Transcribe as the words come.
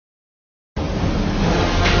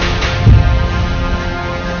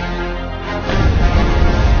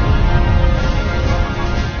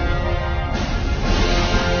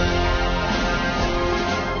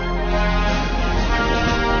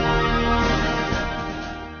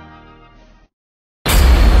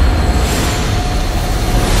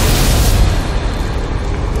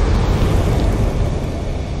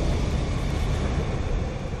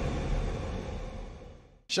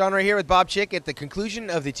Sean, right here with Bob Chick at the conclusion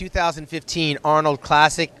of the 2015 Arnold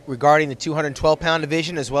Classic regarding the 212-pound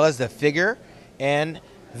division, as well as the figure and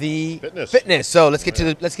the fitness. So let's get to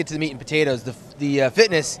the meat and potatoes. The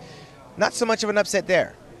fitness, not so much of an upset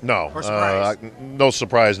there. No, no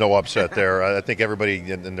surprise, no upset there. I think everybody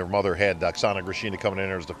and their mother had Oksana Grishina coming in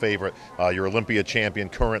there as the favorite. Your Olympia champion,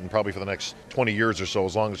 current, and probably for the next 20 years or so,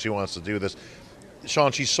 as long as she wants to do this.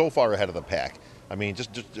 Sean, she's so far ahead of the pack. I mean,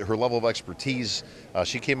 just her level of expertise.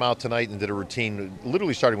 She came out tonight and did a routine,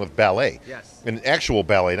 literally starting with ballet. Yes. An actual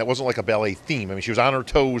ballet. That wasn't like a ballet theme. I mean, she was on her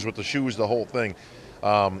toes with the shoes, the whole thing.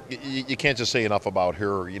 You can't just say enough about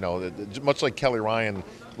her. You know, much like Kelly Ryan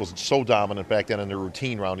was so dominant back then in the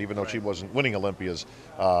routine round, even though she wasn't winning Olympias.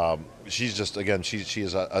 She's just, again, she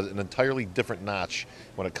is an entirely different notch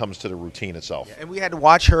when it comes to the routine itself. Yeah, and we had to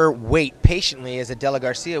watch her wait patiently as Adela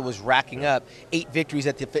Garcia was racking up 8 victories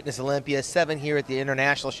at the Fitness Olympia, 7 here at the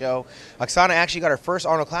International Show. Oksana actually got her first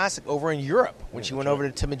Arnold Classic over in Europe when she went over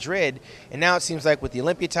to Madrid. And now it seems like with the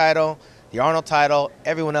Olympia title, the Arnold title,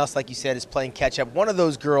 everyone else, like you said, is playing catch-up. One of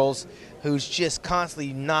those girls who's just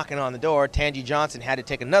constantly knocking on the door, Tangi Johnson, had to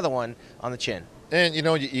take another one on the chin. And, you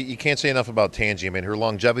know, you can't say enough about Tangi. I mean, her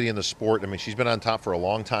longevity in the sport, I mean, she's been on top for a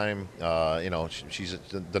long time. You know, she's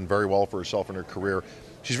done very well for herself in her career.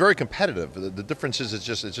 She's very competitive. The difference is it's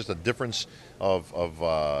just a difference of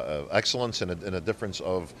excellence and a difference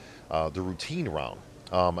of the routine round.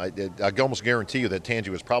 I can almost guarantee you that Tangi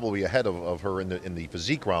was probably ahead of her in the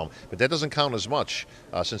physique realm, but that doesn't count as much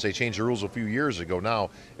since they changed the rules a few years ago. Now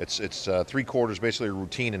it's 3 quarters basically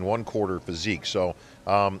routine and 1 quarter physique. So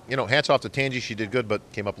you know, hats off to Tangi. She did good, but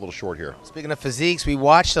came up a little short here. Speaking of physiques, we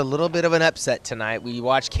watched a little bit of an upset tonight. We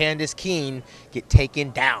watched Candice Keene get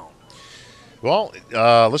taken down. Well,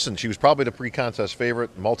 listen, she was probably the pre-contest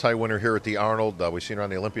favorite, multi-winner here at the Arnold. We've seen her on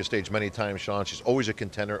the Olympia stage many times, Sean. She's always a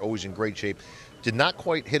contender, always in great shape. Did not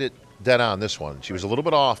quite hit it dead on this one. She was a little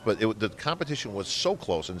bit off, but the competition was so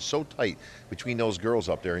close and so tight between those girls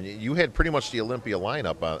up there. And you had pretty much the Olympia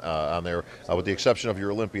lineup on there, with the exception of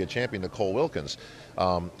your Olympia champion, Nicole Wilkins.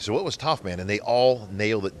 So it was tough, man, and they all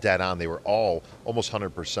nailed it dead on. They were all almost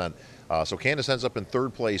 100%. So Candice ends up in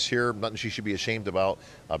 3rd place here. Nothing she should be ashamed about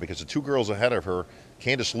because the 2 girls ahead of her,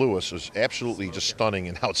 Candice Lewis, was absolutely just stunning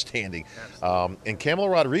and outstanding. And Kamala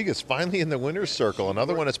Rodriguez finally in the winner's circle.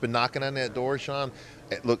 Another one that's been knocking on that door, Sean.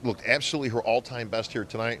 It looked absolutely her all-time best here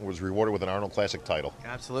tonight and was rewarded with an Arnold Classic title.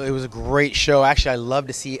 Absolutely. It was a great show. Actually, I love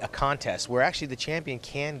to see a contest where actually the champion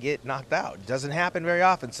can get knocked out. It doesn't happen very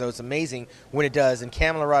often, so it's amazing when it does. And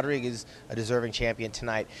Kamala Rodriguez, a deserving champion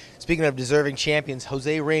tonight. Speaking of deserving champions,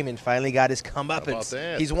 Jose Raymond finally got his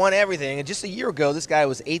comeuppance. He's won everything. And just a year ago, this guy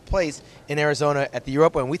was 8th place in Arizona at the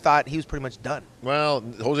Europa, and we thought he was pretty much done. Well,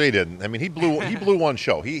 Jose didn't. I mean, he blew one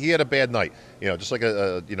show. He had a bad night. You know, just like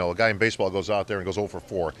a guy in baseball goes out there and goes 0 for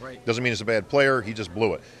 4. Right. Doesn't mean he's a bad player. He just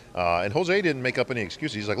blew it. And Jose didn't make up any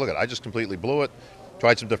excuses. He's like, look, I just completely blew it.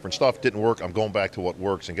 Tried some different stuff. Didn't work. I'm going back to what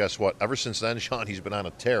works. And guess what? Ever since then, Sean, he's been on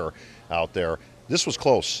a tear out there. This was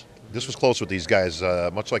close. This was close with these guys,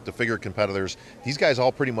 much like the figure competitors. These guys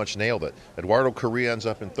all pretty much nailed it. Eduardo Correa ends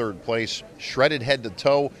up in 3rd place, shredded head to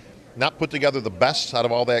toe. Not put together the best out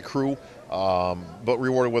of all that crew, but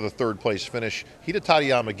rewarded with a 3rd place finish. Hidetani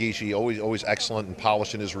Yamagishi, always excellent and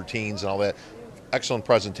polished in his routines and all that. Excellent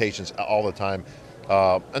presentations all the time.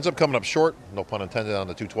 Ends up coming up short, no pun intended, on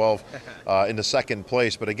the 212 in the 2nd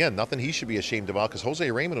place. But again, nothing he should be ashamed about because Jose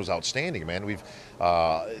Raymond was outstanding, man.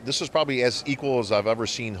 This is probably as equal as I've ever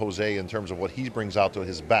seen Jose in terms of what he brings out to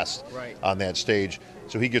his best on that stage.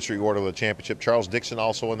 So he gets rewarded with a championship. Charles Dixon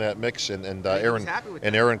also in that mix, and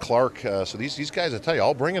Aaron Clark. So these guys, I tell you,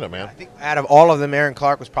 all bringing it, man. I think out of all of them, Aaron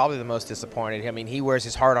Clark was probably the most disappointed. I mean, he wears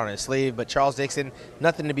his heart on his sleeve, but Charles Dixon,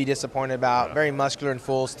 nothing to be disappointed about. Yeah. Very muscular and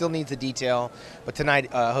full, still needs the detail. But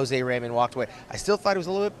tonight, Jose Raymond walked away. I still thought he was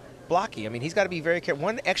a little bit blocky. I mean, he's got to be very careful.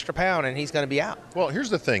 1 extra pound and he's going to be out. Well, here's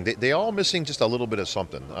the thing. They all missing just a little bit of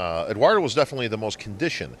something. Eduardo was definitely the most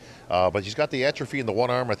conditioned, but he's got the atrophy in the one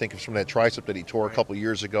arm. I think it's from that tricep that he tore a couple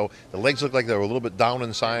years ago. The legs look like they were a little bit down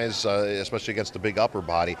in size, especially against the big upper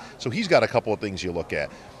body. So he's got a couple of things you look at.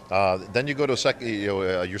 Then you go to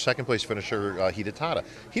your 2nd place finisher, Hidetani.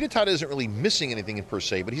 Hidetani isn't really missing anything per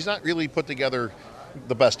se, but he's not really put together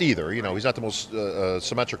the best either. You know, he's not the most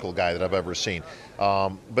symmetrical guy that I've ever seen.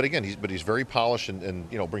 But again, he's very polished and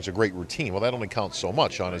you know, brings a great routine. Well, that only counts so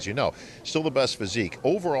much, Sean, as you know. Still the best physique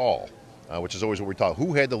overall. which is always what we talk.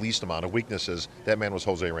 Who had the least amount of weaknesses? That man was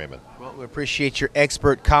Jose Raymond. Well, we appreciate your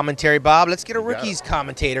expert commentary, Bob. Let's get a rookies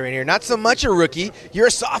commentator in here. Not so much a rookie. You're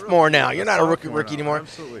a sophomore now. You're not a rookie anymore.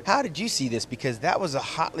 Absolutely. How did you see this? Because that was a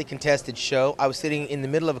hotly contested show. I was sitting in the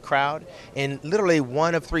middle of a crowd, and literally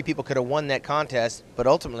one of 3 people could have won that contest, but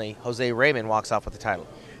ultimately Jose Raymond walks off with the title.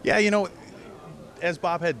 Yeah, as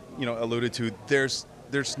Bob had alluded to, there's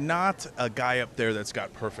not a guy up there that's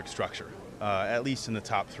got perfect structure. At least in the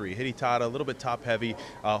top 3. Hidetada, a little bit top-heavy.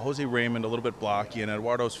 Jose Raymond, a little bit blocky. And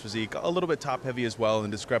Eduardo's physique, a little bit top-heavy as well,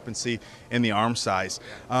 and discrepancy in the arm size.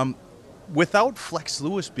 Without Flex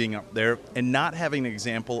Lewis being up there and not having an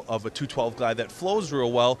example of a 212 guy that flows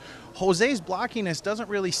real well, Jose's blockiness doesn't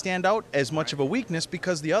really stand out as much of a weakness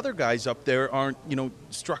because the other guys up there aren't,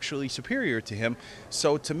 structurally superior to him.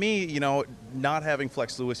 So to me, not having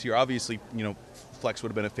Flex Lewis here, obviously, Flex would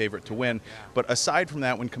have been a favorite to win. But aside from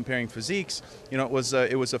that, when comparing physiques, it was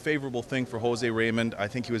a favorable thing for Jose Raymond. I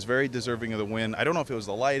think he was very deserving of the win. I don't know if it was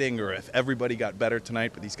the lighting or if everybody got better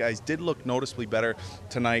tonight, but these guys did look noticeably better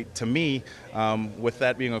tonight. To me, with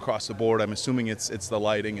that being across the board, I'm assuming it's the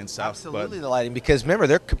lighting and stuff. Absolutely the lighting, because remember,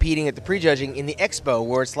 they're competing at the prejudging in the expo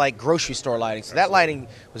where it's like grocery store lighting. So that lighting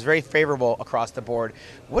was very favorable across the board.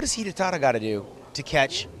 What does Hidetada got to do to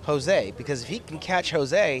catch Jose? Because if he can catch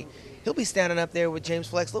Jose, he'll be standing up there with James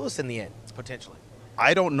Flex Lewis in the end, potentially.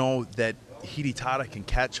 I don't know that Hidetada can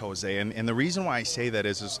catch Jose, and the reason why I say that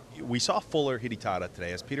is we saw fuller Hidetada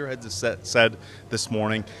today. As Peter had said this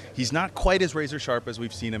morning, he's not quite as razor sharp as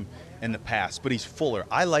we've seen him in the past, but he's fuller.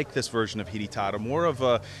 I like this version of Hidetada, more of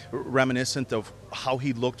a reminiscent of how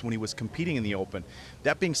he looked when he was competing in the Open.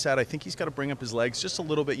 That being said, I think he's got to bring up his legs just a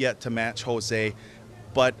little bit yet to match Jose.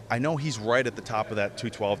 But I know he's right at the top of that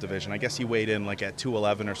 212 division. I guess he weighed in like at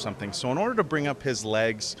 211 or something. So in order to bring up his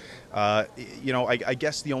legs, I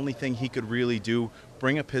guess the only thing he could really do,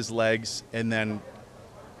 bring up his legs and then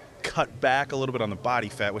cut back a little bit on the body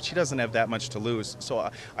fat, which he doesn't have that much to lose.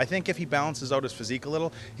 So I think if he balances out his physique a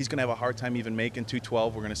little, he's going to have a hard time even making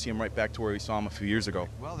 212. We're going to see him right back to where we saw him a few years ago.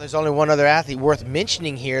 Well, there's only one other athlete worth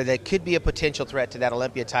mentioning here that could be a potential threat to that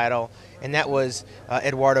Olympia title, and that was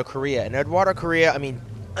Eduardo Correa. And Eduardo Correa,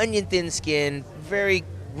 onion-thin skin, very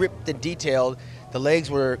ripped and detailed. The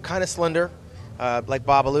legs were kind of slender, like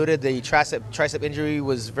Bob alluded. The tricep injury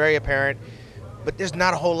was very apparent. But there's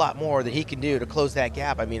not a whole lot more that he can do to close that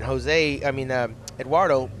gap.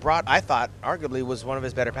 Eduardo brought, I thought, arguably was one of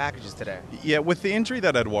his better packages today. Yeah, with the injury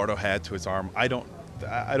that Eduardo had to his arm, I don't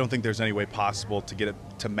think there's any way possible to get it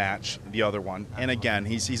to match the other one. And again,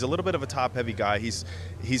 he's a little bit of a top-heavy guy.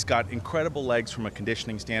 He's got incredible legs from a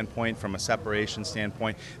conditioning standpoint, from a separation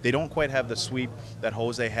standpoint. They don't quite have the sweep that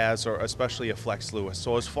Jose has, or especially a Flex Lewis.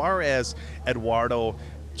 So as far as Eduardo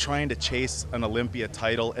trying to chase an Olympia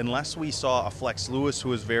title, unless we saw a Flex Lewis who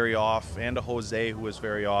was very off and a Jose who was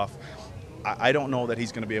very off, I don't know that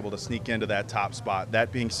he's going to be able to sneak into that top spot.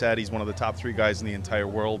 That being said, he's one of the top 3 guys in the entire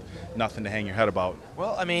world. Nothing to hang your head about.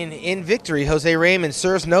 Well, in victory, Jose Raymond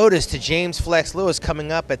serves notice to James Flex Lewis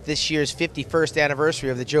coming up at this year's 51st anniversary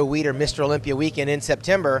of the Joe Weider Mr. Olympia weekend in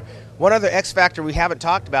September. One other X factor we haven't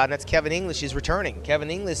talked about, and that's Kevin English is returning. Kevin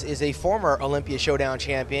English is a former Olympia Showdown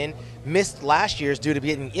champion, missed last year's due to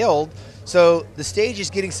getting ill, so the stage is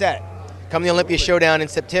getting set. Come the Olympia Showdown in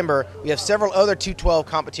September, we have several other 212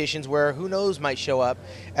 competitions where who knows might show up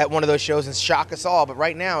at one of those shows and shock us all. But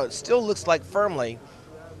right now, it still looks like firmly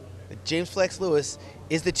that James Flex Lewis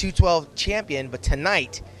is the 212 champion, but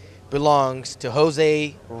tonight belongs to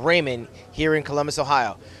Jose Raymond here in Columbus,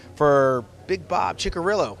 Ohio. For Big Bob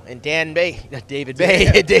Ciccarillo and David Bay,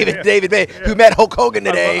 who met Hulk Hogan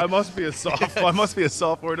today. I must be a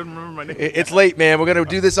sophomore. I didn't remember my name. It's late, man. We're going to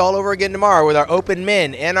do this all over again tomorrow with our open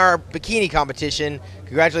men and our bikini competition.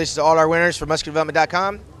 Congratulations to all our winners for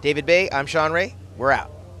musculardevelopment.com. David Bay, I'm Sean Ray. We're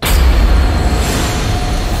out.